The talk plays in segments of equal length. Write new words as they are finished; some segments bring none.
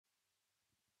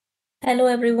Hello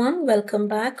everyone, welcome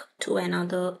back to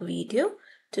another video.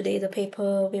 Today the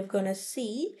paper we're gonna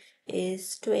see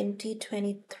is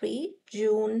 2023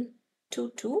 June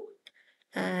 22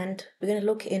 and we're gonna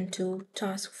look into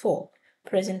task 4,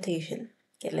 presentation.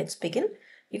 Okay, let's begin.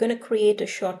 You're gonna create a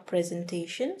short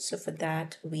presentation. So for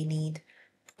that we need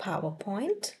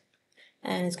PowerPoint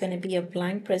and it's gonna be a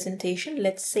blank presentation.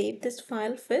 Let's save this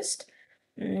file first.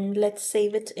 Let's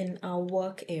save it in our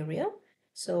work area.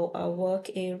 So our work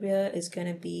area is going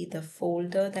to be the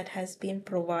folder that has been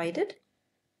provided.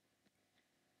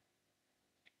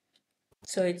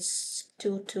 So it's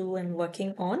 22 I'm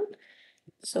working on.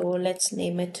 So let's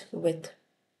name it with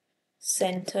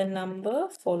center number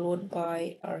followed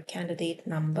by our candidate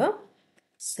number.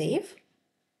 Save.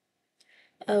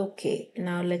 Okay,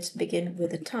 now let's begin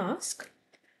with the task.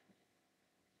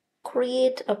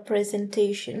 Create a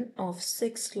presentation of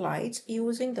 6 slides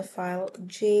using the file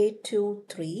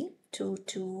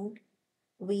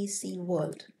J2322VC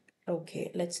World.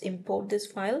 Okay, let's import this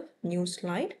file. New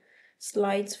slide.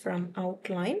 Slides from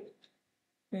outline.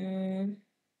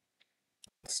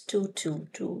 It's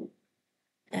 222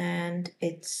 and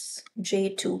it's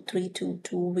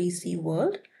J2322VC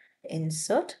World.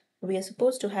 Insert. We are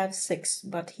supposed to have 6,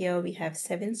 but here we have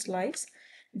 7 slides.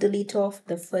 Delete off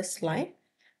the first slide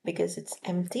because it's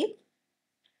empty.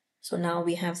 So now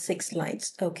we have 6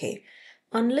 slides. Okay.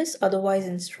 Unless otherwise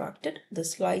instructed, the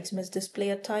slides must display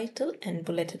a title and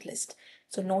bulleted list.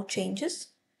 So no changes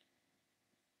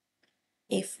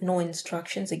if no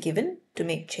instructions are given to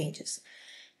make changes.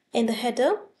 In the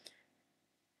header,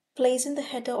 place in the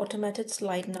header automated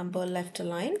slide number left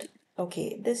aligned.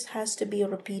 Okay, this has to be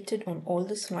repeated on all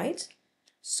the slides.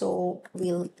 So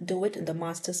we'll do it in the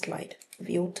master slide.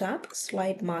 View tab,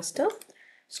 slide master,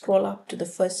 scroll up to the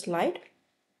first slide.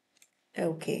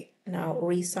 Okay, now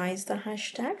resize the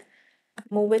hashtag,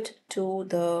 move it to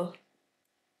the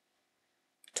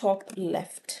top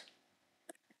left.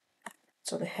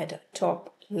 So the header,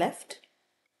 top left.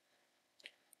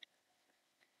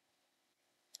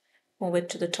 Move it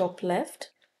to the top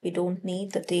left. We don't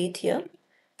need the date here.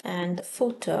 And the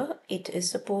footer, it is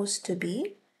supposed to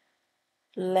be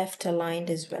left aligned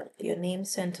as well. Your name,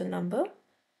 center number,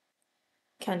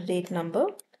 candidate number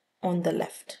on the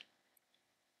left.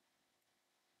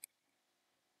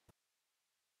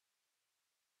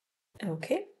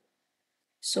 Okay.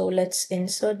 So let's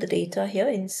insert the data here.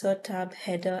 Insert tab,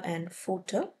 header and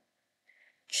footer.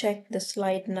 Check the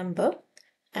slide number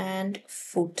and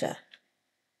footer.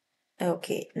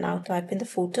 Okay, now type in the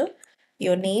footer,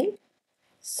 your name,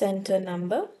 center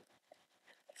number,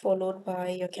 followed by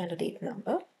your candidate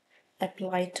number.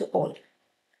 Apply to all.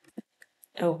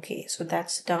 Okay, so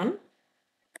that's done.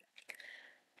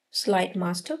 Slide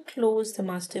master, close the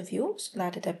master view so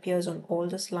that it appears on all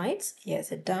the slides.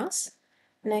 Yes, it does.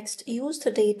 Next, use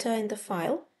the data in the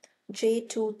file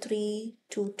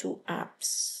J2322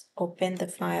 apps. Open the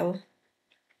file.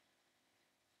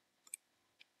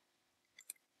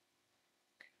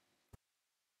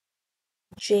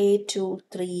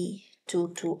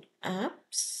 J2322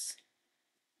 apps.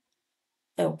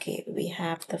 Okay, we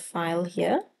have the file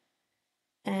here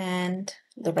and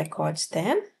the records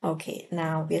there. Okay,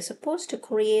 now we are supposed to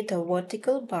create a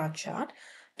vertical bar chart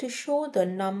to show the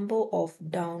number of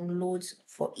downloads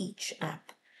for each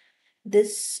app.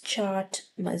 This chart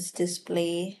must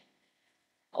display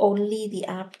only the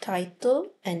app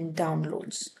title and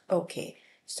downloads. Okay,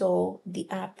 so the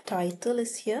app title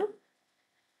is here.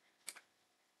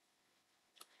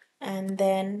 And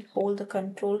then hold the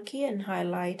control key and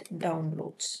highlight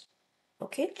downloads.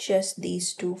 Okay, just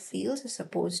these two fields are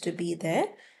supposed to be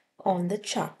there on the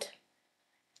chart.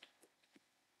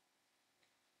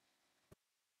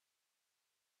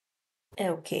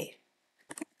 Okay,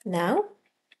 now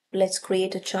let's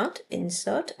create a chart.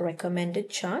 Insert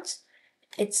recommended charts.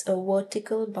 It's a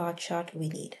vertical bar chart we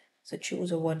need. So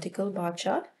choose a vertical bar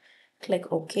chart.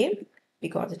 Click OK. We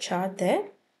got the chart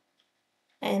there.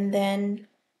 And then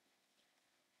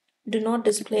do not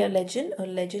display a legend. A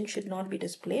legend should not be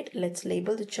displayed. Let's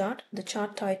label the chart. The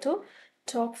chart title,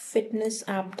 Top Fitness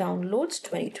App Downloads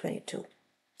 2022.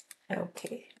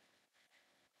 Okay.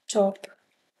 Top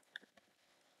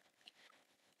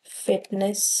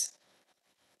Fitness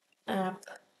App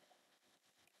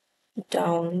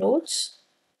Downloads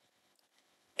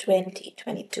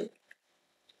 2022.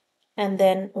 And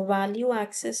then value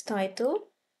axis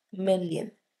title,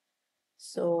 million.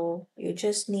 So you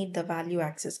just need the value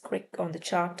axis. Click on the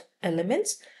chart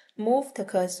elements, move the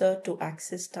cursor to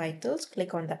axis titles,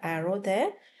 click on the arrow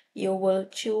there. You will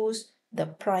choose the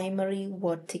primary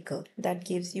vertical. That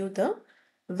gives you the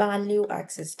value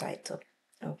axis title.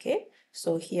 Okay,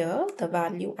 So here the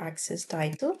value axis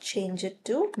title, change it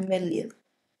to million.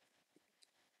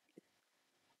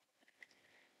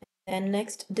 And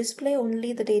next, display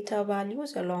only the data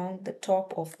values along the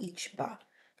top of each bar.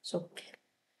 So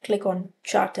click on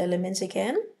chart elements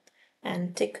again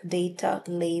and tick data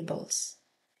labels.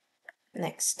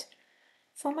 Next,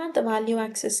 format the value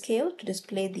axis scale to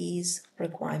display these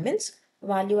requirements.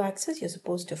 Value axis, you're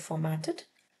supposed to format it.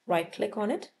 Right click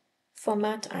on it,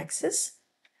 format axis.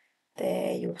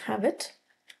 There you have it.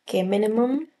 Okay,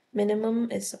 minimum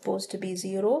is supposed to be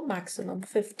 0, maximum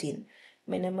 15.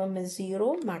 Minimum is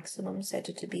 0, maximum set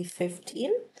it to be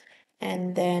 15.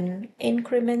 And then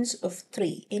increments of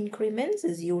 3. Increments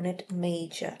is unit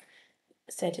major,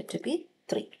 set it to be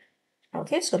 3.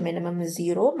 Okay, so minimum is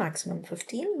 0, maximum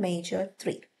 15, major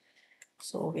 3.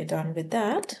 So we're done with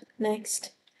that.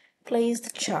 Next, place the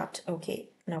chart.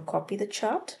 Okay, now copy the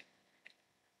chart.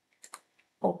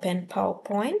 Open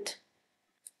PowerPoint.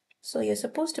 So you're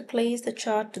supposed to place the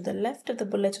chart to the left of the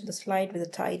bullets of the slide with the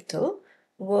title,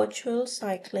 Virtual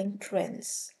Cycling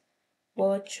Trends.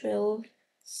 Virtual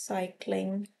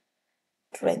Cycling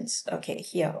Trends. Okay,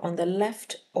 here on the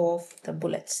left of the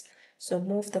bullets. So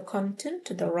move the content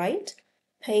to the right,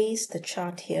 paste the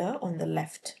chart here on the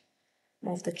left.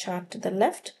 Move the chart to the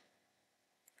left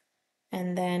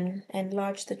and then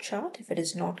enlarge the chart if it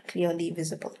is not clearly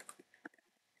visible.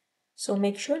 So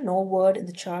make sure no word in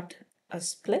the chart are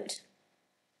split.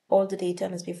 All the data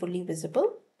must be fully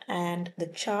visible and the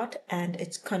chart and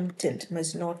its content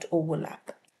must not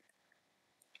overlap.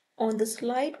 On the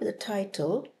slide with the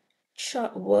title,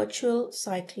 Virtual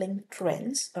Cycling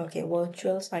Trends, okay,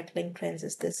 Virtual Cycling Trends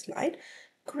is this slide,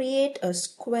 create a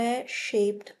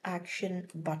square-shaped action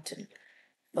button.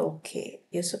 Okay,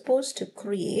 you're supposed to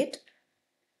create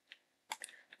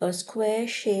a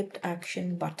square-shaped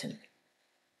action button.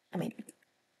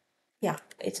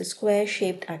 It's a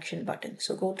square-shaped action button.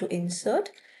 So go to Insert,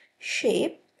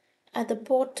 Shape. At the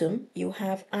bottom, you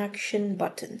have action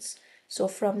buttons. So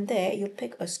from there, you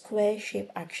pick a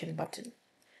square-shaped action button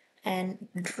and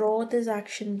draw this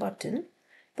action button.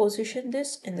 Position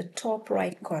this in the top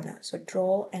right corner. So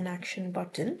draw an action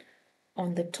button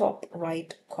on the top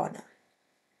right corner.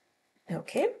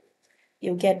 Okay,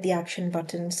 you get the action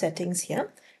button settings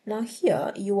here. Now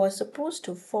here you are supposed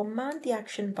to format the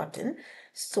action button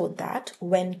so that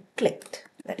when clicked,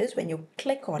 that is when you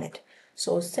click on it,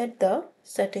 so set the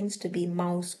settings to be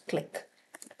mouse click.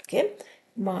 Okay,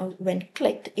 when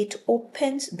clicked, it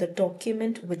opens the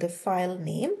document with the file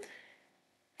name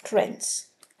trends.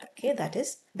 Okay, that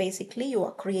is basically you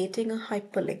are creating a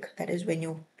hyperlink. That is when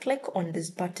you click on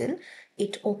this button,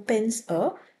 it opens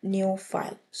a new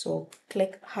file. So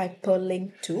click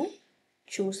hyperlink to,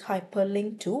 choose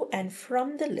hyperlink to, and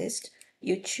from the list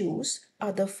you choose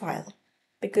other file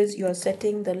because you are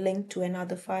setting the link to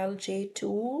another file,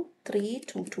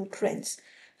 J2322 trends.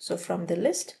 So from the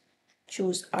list,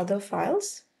 choose other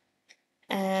files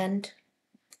and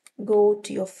go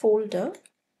to your folder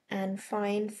and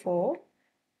find for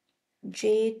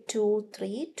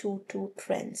J2322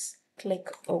 trends.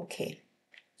 Click OK.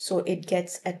 So it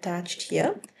gets attached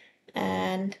here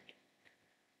and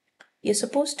you're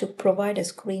supposed to provide a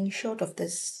screenshot of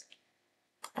this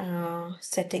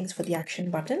settings for the action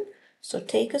button. So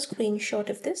take a screenshot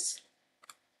of this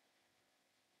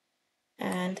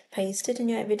and paste it in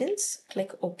your evidence.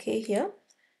 Click OK here.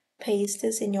 Paste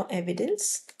this in your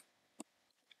evidence.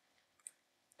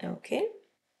 Okay.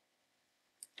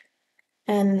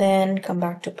 And then come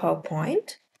back to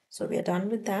PowerPoint. So we are done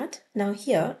with that. Now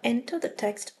here, enter the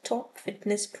text top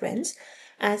fitness trends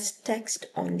as text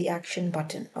on the action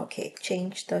button. Okay,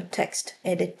 change the text,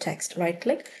 edit text, right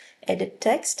click, edit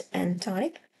text and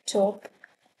type top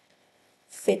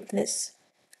fitness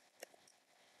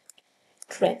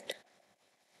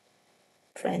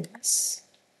trends.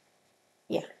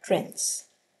 Yeah, trends.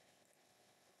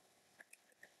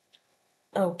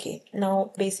 Okay,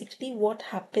 now basically what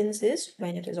happens is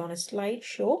when it is on a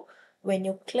slideshow, when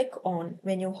you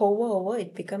hover over,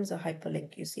 it becomes a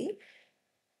hyperlink, you see.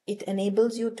 It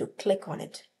enables you to click on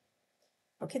it.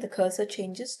 Okay, the cursor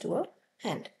changes to a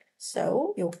hand.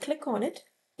 So you click on it,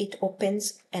 it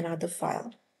opens another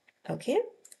file. Okay,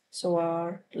 so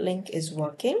our link is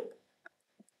working.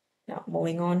 Now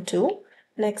moving on to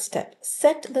next step.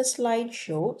 Set the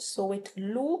slideshow so it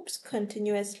loops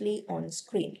continuously on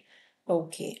screen.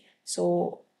 Okay,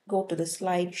 so go to the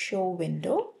slideshow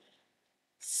window,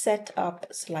 set up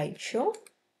slideshow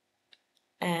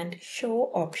and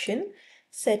show option,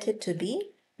 set it to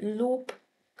be loop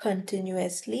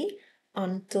continuously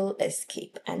until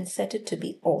escape and set it to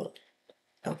be all.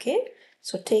 Okay,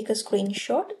 So take a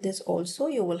screenshot. This also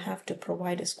you will have to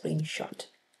provide a screenshot.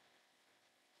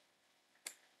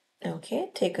 Okay,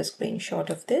 take a screenshot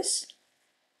of this.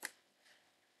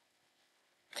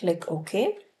 Click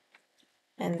OK.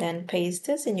 And then paste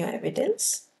this in your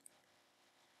evidence.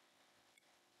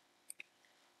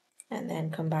 And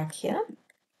then come back here.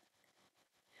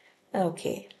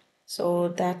 Okay, so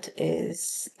that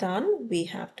is done. We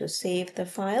have to save the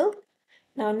file.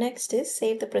 Now next is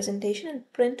save the presentation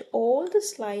and print all the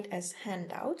slide as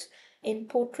handouts in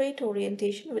portrait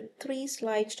orientation with 3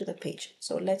 slides to the page.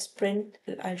 So let's print.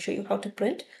 I'll show you how to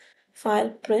print. File,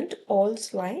 print all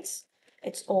slides.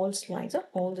 It's all slides,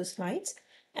 all the slides.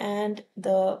 And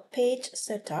the page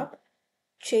setup,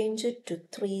 change it to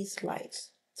 3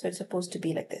 slides. So it's supposed to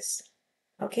be like this.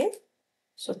 Okay,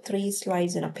 so 3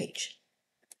 slides in a page.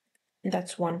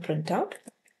 That's one printout.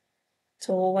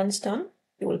 So once done,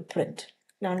 you will print.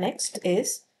 Now next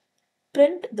is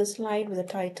print the slide with the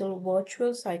title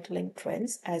Virtual Cycling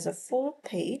Trends as a full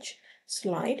page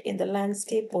slide in the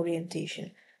landscape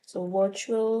orientation. So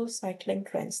Virtual Cycling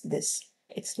Trends, this.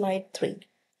 It's slide 3.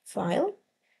 File,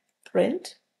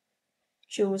 print,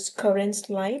 choose current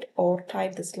slide or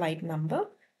type the slide number,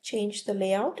 change the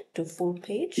layout to full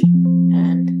page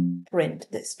and print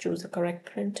this. Choose the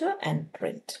correct printer and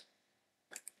print.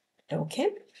 Okay.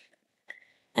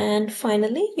 And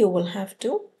finally, you will have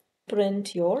to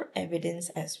print your evidence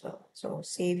as well. So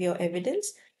save your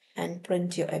evidence and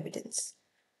print your evidence.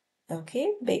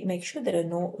 Okay, make sure there are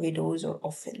no widows or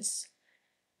orphans.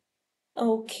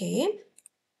 Okay,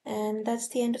 and that's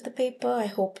the end of the paper. I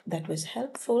hope that was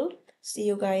helpful. See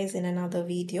you guys in another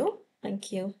video.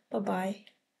 Thank you. Bye-bye.